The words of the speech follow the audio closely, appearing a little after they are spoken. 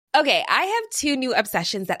Okay, I have two new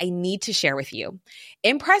obsessions that I need to share with you.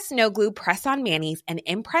 Impress No Glue Press-On Manis and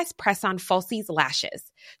Impress Press-On Falsies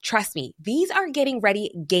Lashes. Trust me, these are getting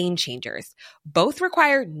ready game changers. Both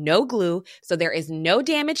require no glue, so there is no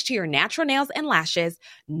damage to your natural nails and lashes,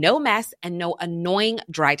 no mess, and no annoying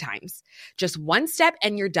dry times. Just one step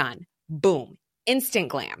and you're done. Boom. Instant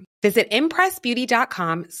glam. Visit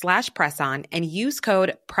impressbeauty.com/presson and use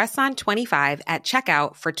code PRESSON25 at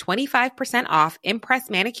checkout for 25% off Impress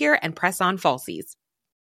Manicure and Press-On Falsies.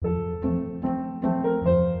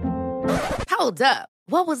 Hold up.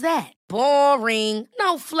 What was that? Boring.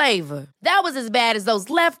 No flavor. That was as bad as those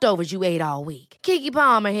leftovers you ate all week. Keke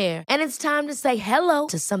Palmer here. And it's time to say hello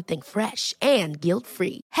to something fresh and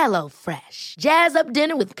guilt-free. Hello Fresh. Jazz up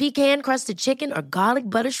dinner with pecan-crusted chicken or garlic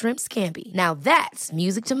butter shrimp scampi. Now that's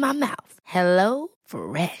music to my mouth. Hello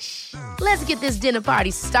Fresh. Let's get this dinner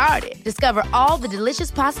party started. Discover all the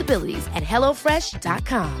delicious possibilities at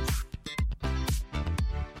HelloFresh.com.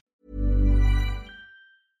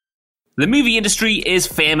 The movie industry is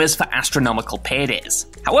famous for astronomical paydays.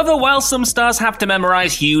 However, while some stars have to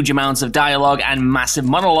memorize huge amounts of dialogue and massive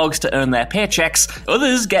monologues to earn their paychecks,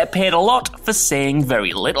 others get paid a lot for saying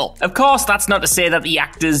very little. Of course, that's not to say that the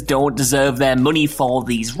actors don't deserve their money for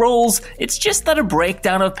these roles, it's just that a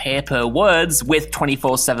breakdown of pay per words, with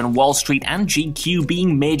 24/7 Wall Street and GQ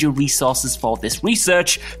being major resources for this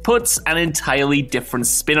research, puts an entirely different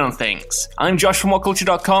spin on things. I'm Josh from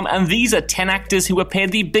WhatCulture.com, and these are 10 actors who were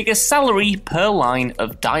paid the biggest salary per line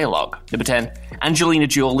of dialogue. Number 10. Angelina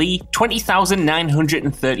Jolie,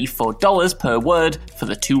 $20,934 per word for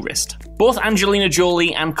The Tourist. Both Angelina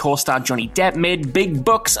Jolie and co-star Johnny Depp made big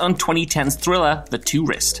bucks on 2010's thriller The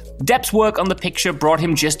Tourist. Depp's work on the picture brought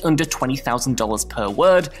him just under $20,000 per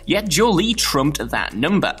word, yet Jolie trumped that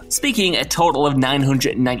number, speaking a total of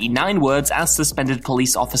 999 words as suspended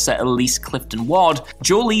police officer Elise Clifton Ward.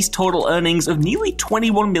 Jolie's total earnings of nearly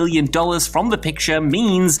 $21 million from the picture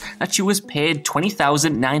means that she was paid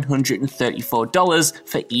 $20,934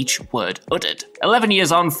 for each word uttered. 11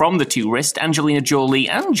 years on from The Tourist, Angelina Jolie,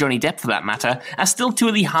 and Johnny Depp for that matter, are still two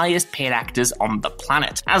of the highest paid actors on the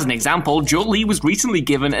planet. As an example, Jolie was recently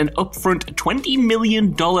given an upfront $20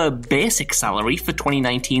 million basic salary for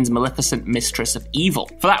 2019's Maleficent Mistress of Evil.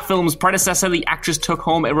 For that film's predecessor, the actress took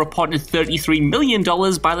home a reported $33 million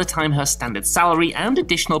by the time her standard salary and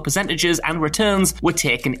additional percentages and returns were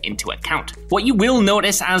taken into account. What you will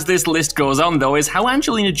notice as this list goes on, though, is how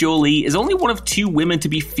Angelina Jolie is only one of two women to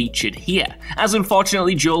be featured here, as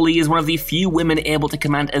unfortunately Jolie is one of the few women able to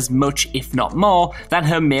command as much, if not more, than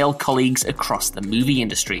her male colleagues across the movie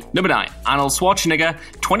industry. Number 9. Arnold Schwarzenegger,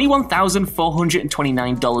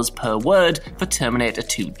 $21,429 per word for Terminator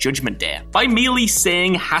 2 Judgment Day. By merely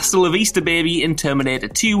saying "Hasta la vista, baby" in Terminator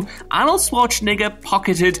 2, Arnold Schwarzenegger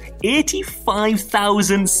pocketed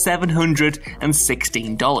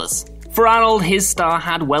 $85,716. For Arnold, his star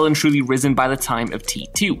had well and truly risen by the time of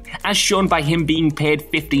T2, as shown by him being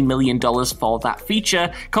paid $50 million for that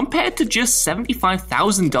feature, compared to just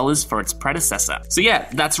 $75,000 for its predecessor. So yeah,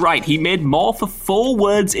 that's right, he made more for 4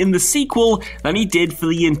 words in the sequel than he did for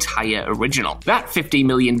the entire original. That $50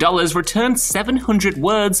 million returned 700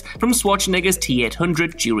 words from Schwarzenegger's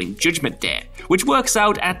T-800 during Judgment Day, which works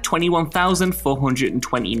out at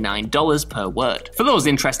 $21,429 per word. For those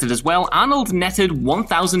interested as well, Arnold netted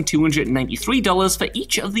 $1,293 for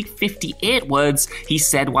each of the 58 words he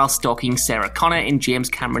said while stalking Sarah Connor in James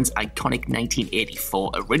Cameron's iconic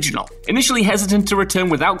 1984 original. Initially hesitant to return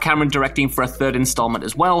without Cameron directing for a third installment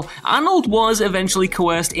as well, Arnold was eventually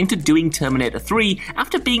coerced into doing Terminator 3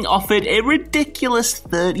 after being offered a ridiculous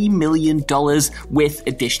 $30 million with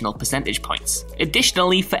additional percentage points.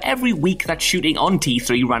 Additionally, for every week that shooting on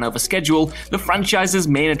T3 ran over schedule, the franchise's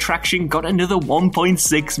main attraction got another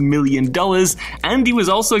 $1.6 million, and he was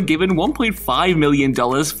also given $1.5 million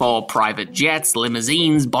for private jets,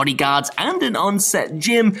 limousines, bodyguards, and an on-set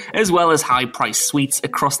gym, as well as high-priced suites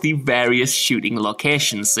across the various shooting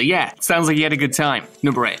locations. So yeah, sounds like he had a good time.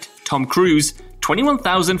 Number 8. Tom Cruise,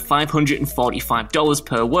 $21,545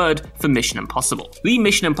 per word for Mission Impossible. The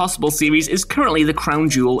Mission Impossible series is currently the crown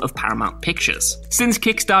jewel of Paramount Pictures. Since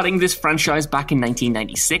kickstarting this franchise back in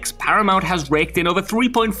 1996, Paramount has raked in over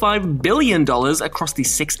 $3.5 billion across the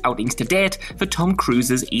 6 outings to date for Tom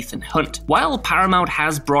Cruise's Ethan Hunt. While Paramount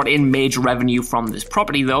has brought in major revenue from this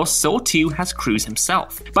property though, so too has Cruise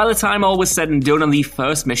himself. By the time all was said and done on the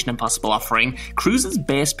first Mission Impossible offering, Cruise's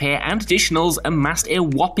base pay and additionals amassed a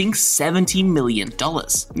whopping $70 million million.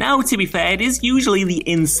 Now, to be fair, it is usually the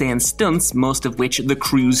insane stunts, most of which the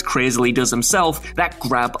Cruise crazily does himself, that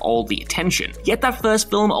grab all the attention. Yet that first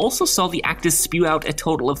film also saw the actors spew out a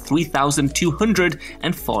total of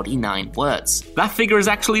 3,249 words. That figure is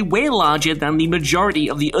actually way larger than the majority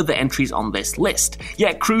of the other entries on this list.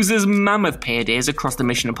 Yet Cruise's mammoth paydays across the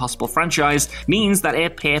Mission Impossible franchise means that a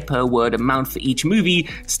pay-per-word amount for each movie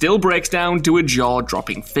still breaks down to a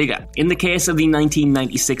jaw-dropping figure. In the case of the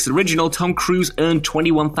 1996 original, Tom Cruise earned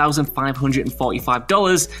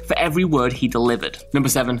 $21,545 for every word he delivered. Number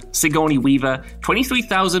 7. Sigourney Weaver,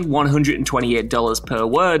 $23,128 per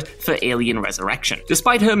word for Alien Resurrection.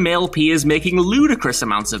 Despite her male peers making ludicrous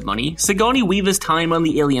amounts of money, Sigourney Weaver's time on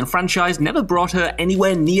the Alien franchise never brought her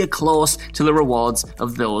anywhere near close to the rewards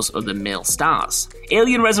of those other male stars.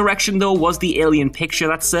 Alien Resurrection, though, was the Alien picture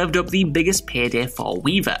that served up the biggest payday for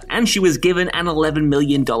Weaver, and she was given an $11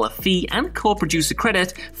 million fee and co-producer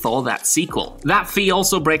credit for that sequel. That fee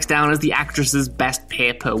also breaks down as the actress's best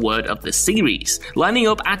pay per word of the series, lining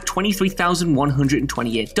up at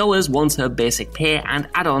 $23,128 once her basic pay and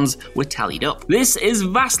add-ons were tallied up. This is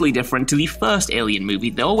vastly different to the first Alien movie,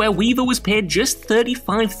 though, where Weaver was paid just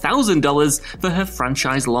 $35,000 for her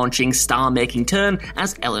franchise-launching star-making turn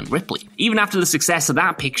as Ellen Ripley. Even after the success of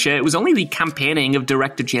that picture, it was only the campaigning of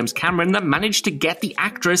director James Cameron that managed to get the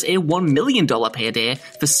actress a $1 million payday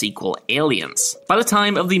for sequel Aliens. By the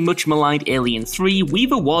time of the much-maligned Alien 3,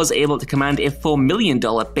 Weaver was able to command a $4 million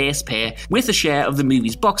base pay with a share of the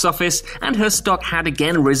movie's box office, and her stock had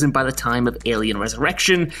again risen by the time of Alien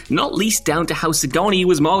Resurrection, not least down to how Sigourney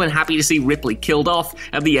was more than happy to see Ripley killed off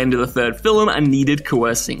at the end of the third film and needed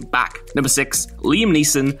coercing back. Number 6. Liam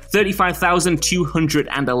Neeson,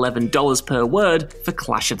 $35,211 per word for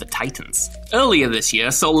Clash of the Titans. Earlier this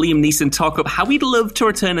year saw Liam Neeson talk up how he'd love to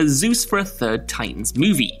return as Zeus for a third Titans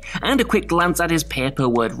movie, and a quick glance at his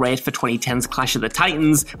pay-per-word rate for 2010's Clash of the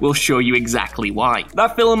Titans will show you exactly why.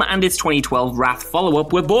 That film and its 2012 Wrath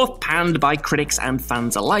follow-up were both panned by critics and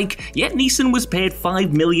fans alike, yet Neeson was paid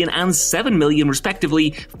 $5 million and $7 million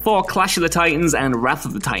respectively for Clash of the Titans and Wrath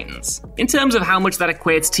of the Titans. In terms of how much that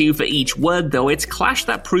equates to for each word, though, it's Clash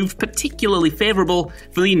that proved particularly favourable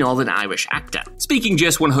for the Northern Irish actor. Speaking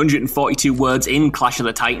just 142 words in Clash of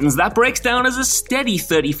the Titans, that breaks down as a steady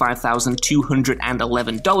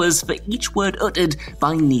 $35,211 for each word uttered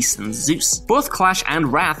by Neeson's Zeus. Both Clash and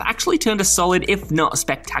Wrath actually turned a solid, if not a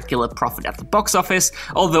spectacular, profit at the box office,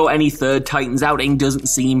 although any third Titans outing doesn't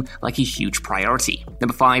seem like a huge priority.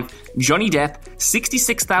 Number 5. Johnny Depp,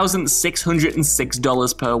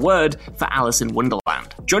 $66,606 per word for Alice in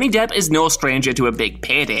Wonderland. Johnny Depp is no stranger to a big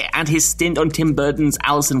payday, and his stint on Tim Burton's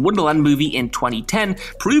Alice in Wonderland movie in 2010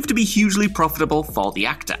 proved to be hugely profitable for the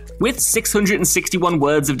actor. With 661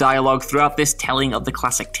 words of dialogue throughout this telling of the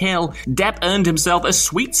classic tale, Depp earned himself a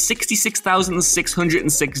sweet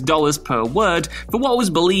 $66,606 per word for what was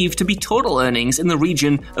believed to be total earnings in the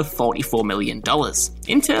region of $44 million.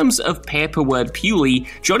 In terms of pay-per-word purely,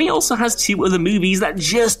 Johnny also has two other movies that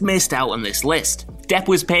just missed out on this list. Depp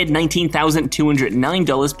was paid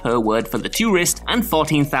 $19,209 per word for The Tourist and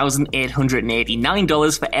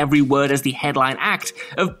 $14,889 for every word as the headline act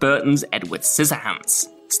of Burton's Edward Scissorhands.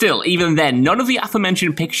 Still, even then, none of the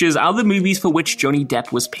aforementioned pictures are the movies for which Johnny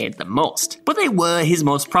Depp was paid the most, but they were his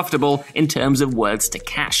most profitable in terms of words to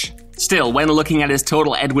cash. Still, when looking at his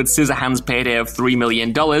total Edward Scissorhands payday of $3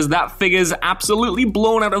 million, that figure's absolutely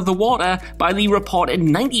blown out of the water by the reported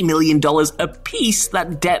 $90 million apiece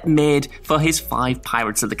that Depp made for his 5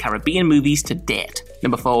 Pirates of the Caribbean movies to date.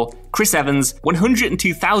 Number 4. Chris Evans,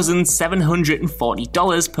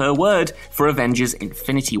 $102,740 per word for Avengers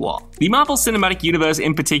Infinity War. The Marvel Cinematic Universe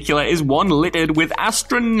in particular is one littered with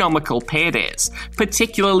astronomical paydays,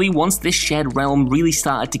 particularly once this shared realm really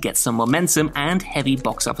started to get some momentum and heavy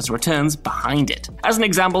box office returns behind it. As an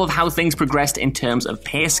example of how things progressed in terms of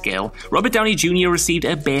pay scale, Robert Downey Jr. received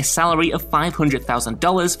a base salary of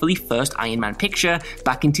 $500,000 for the first Iron Man picture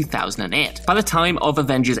back in 2008. By the time of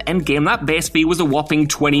Avengers Endgame, that base fee was a whopping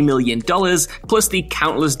 $20 million, plus the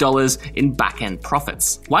countless dollars in back-end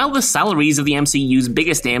profits. While the salaries of the MCU's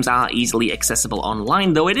biggest names are easily accessible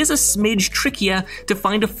online, though, it is a smidge trickier to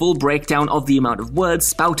find a full breakdown of the amount of words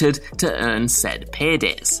spouted to earn said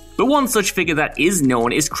paydays. But one such figure that is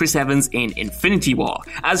known is Chris Evans in Infinity War,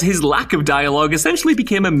 as his lack of dialogue essentially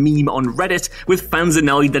became a meme on Reddit, with fans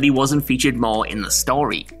annoyed that he wasn't featured more in the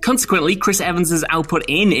story. Consequently, Chris Evans' output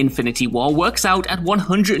in Infinity War works out at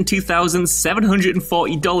 $102,740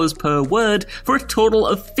 $140 per word for a total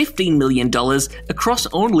of $15 million across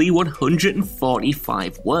only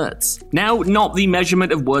 145 words. Now, not the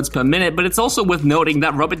measurement of words per minute, but it's also worth noting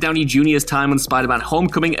that Robert Downey Jr.'s time on Spider-Man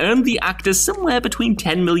Homecoming earned the actor somewhere between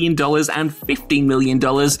 $10 million and $15 million,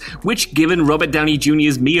 which, given Robert Downey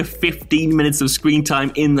Jr.'s mere 15 minutes of screen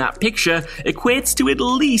time in that picture, equates to at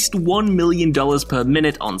least $1 million per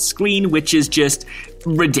minute on screen, which is just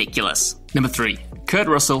ridiculous. Number 3. Kurt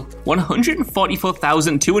Russell,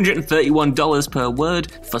 $144,231 per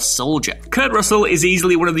word for Soldier. Kurt Russell is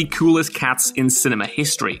easily one of the coolest cats in cinema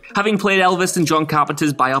history. Having played Elvis in John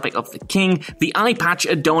Carpenter's biopic of The King, the eye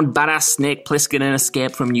patch-adorned badass Snake Plissken in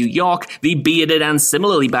Escape from New York, the bearded and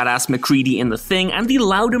similarly badass MacReady in The Thing, and the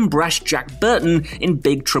loud and brash Jack Burton in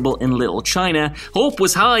Big Trouble in Little China, hope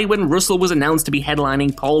was high when Russell was announced to be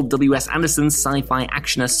headlining Paul W.S. Anderson's sci-fi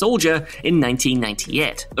actioner Soldier in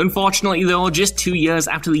 1998. Unfortunately though, just 2 years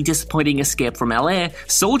after the disappointing Escape from LA,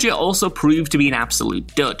 Soldier also proved to be an absolute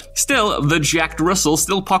dud. Still, the jacked Russell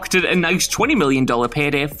still pocketed a nice $20 million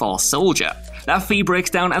payday for Soldier. That fee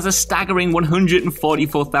breaks down as a staggering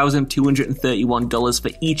 $144,231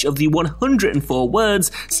 for each of the 104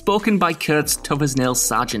 words spoken by Kurt's tough-as-nails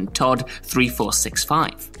Sergeant Todd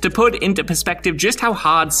 3465. To put into perspective just how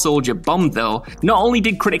hard Soldier bombed though, not only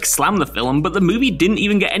did critics slam the film, but the movie didn't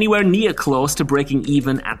even get anywhere near close to breaking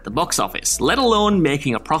even at the box office, let alone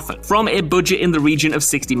making a profit. From a budget in the region of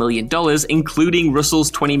 $60 million, including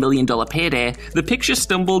Russell's $20 million payday, the picture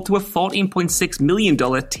stumbled to a $14.6 million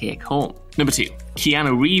take-home. Number 2.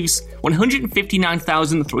 Keanu Reeves,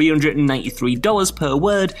 $159,393 per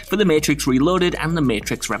word for The Matrix Reloaded and The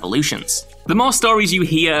Matrix Revolutions. The more stories you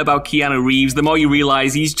hear about Keanu Reeves, the more you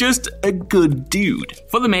realize he's just a good dude.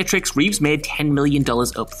 For The Matrix, Reeves made $10 million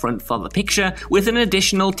upfront for the picture, with an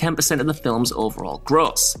additional 10% of the film's overall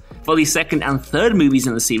gross. For the second and third movies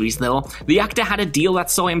in the series, though, the actor had a deal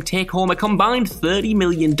that saw him take home a combined $30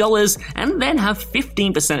 million and then have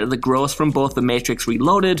 15% of the gross from both The Matrix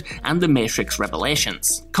Reloaded and The Matrix Revelations.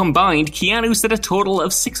 Combined, Keanu said a total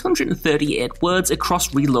of 638 words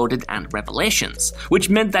across Reloaded and Revelations, which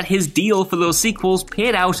meant that his deal for those sequels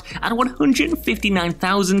paid out at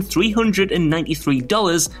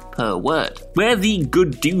 $159,393 per word. Where the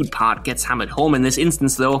good dude part gets hammered home in this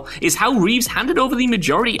instance, though, is how Reeves handed over the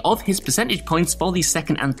majority of his percentage points for the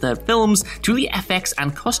second and third films to the FX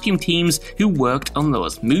and costume teams who worked on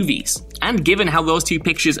those movies. And given how those two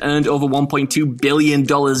pictures earned over $1.2 billion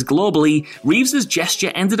globally, Reeves'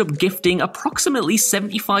 gesture ended up gifting approximately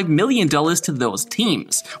 $75 million to those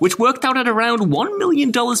teams, which worked out at around $1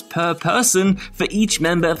 million per person for each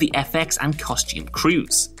member of the FX and costume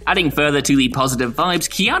crews. Adding further to the positive vibes,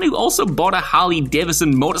 Keanu also bought a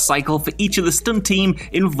Harley-Davidson motorcycle for each of the stunt team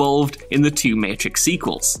involved in the two Matrix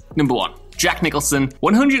sequels. Number 1. Jack Nicholson,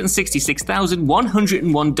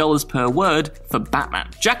 $166,101 per word for Batman.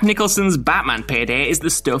 Jack Nicholson's Batman payday is the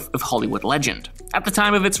stuff of Hollywood legend. At the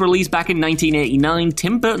time of its release back in 1989,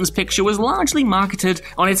 Tim Burton's picture was largely marketed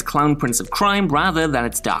on its Clown Prince of Crime rather than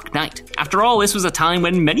its Dark Knight. After all, this was a time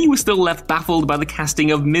when many were still left baffled by the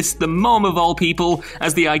casting of Miss the Mom of all people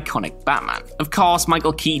as the iconic Batman. Of course,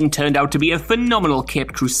 Michael Keaton turned out to be a phenomenal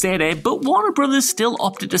Caped Crusader, but Warner Brothers still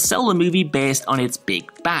opted to sell the movie based on its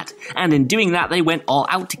big bad, and in doing that, they went all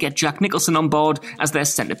out to get Jack Nicholson on board as their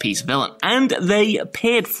centerpiece villain. And they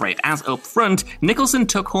paid for it, as up front, Nicholson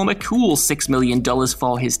took home a cool $6 million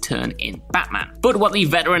for his turn in Batman. But what the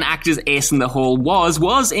veteran actor's ace in the hole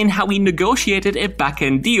was in how he negotiated a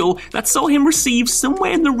back-end deal that saw him receive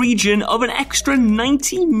somewhere in the region of an extra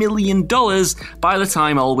 $90 million by the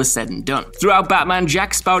time all was said and done. Throughout Batman,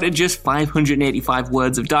 Jack spouted just 585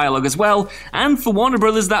 words of dialogue as well, and for Warner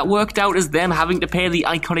Brothers that worked out as them having to pay the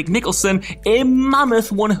iconic Nicholson a mammoth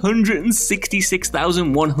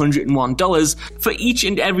 $166,101 for each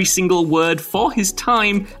and every single word for his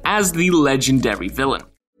time as the legendary villain.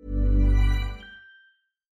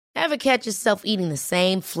 Ever catch yourself eating the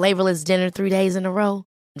same flavorless dinner 3 days in a row?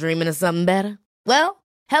 Dreaming of something better? Well,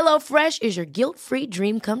 HelloFresh is your guilt-free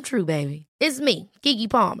dream come true, baby. It's me, Keke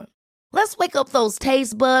Palmer. Let's wake up those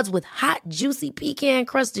taste buds with hot, juicy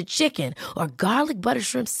pecan-crusted chicken or garlic butter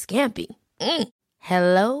shrimp scampi.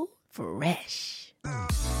 Hello Fresh.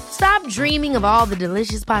 Stop dreaming of all the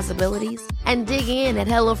delicious possibilities and dig in at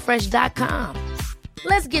HelloFresh.com.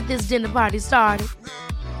 Let's get this dinner party started.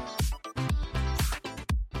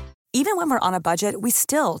 Even when we're on a budget, we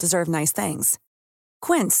still deserve nice things.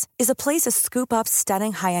 Quince is a place to scoop up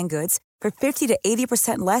stunning high-end goods for 50 to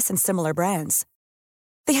 80% less than similar brands.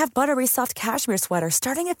 They have buttery soft cashmere sweaters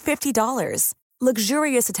starting at $50,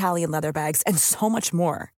 luxurious Italian leather bags, and so much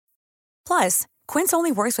more. Plus, Quince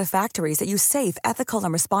only works with factories that use safe, ethical,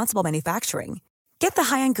 and responsible manufacturing. Get the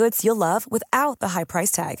high-end goods you'll love without the high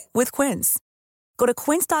price tag with Quince. Go to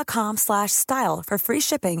quince.com/style for free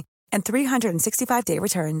shipping and 365-day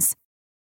returns.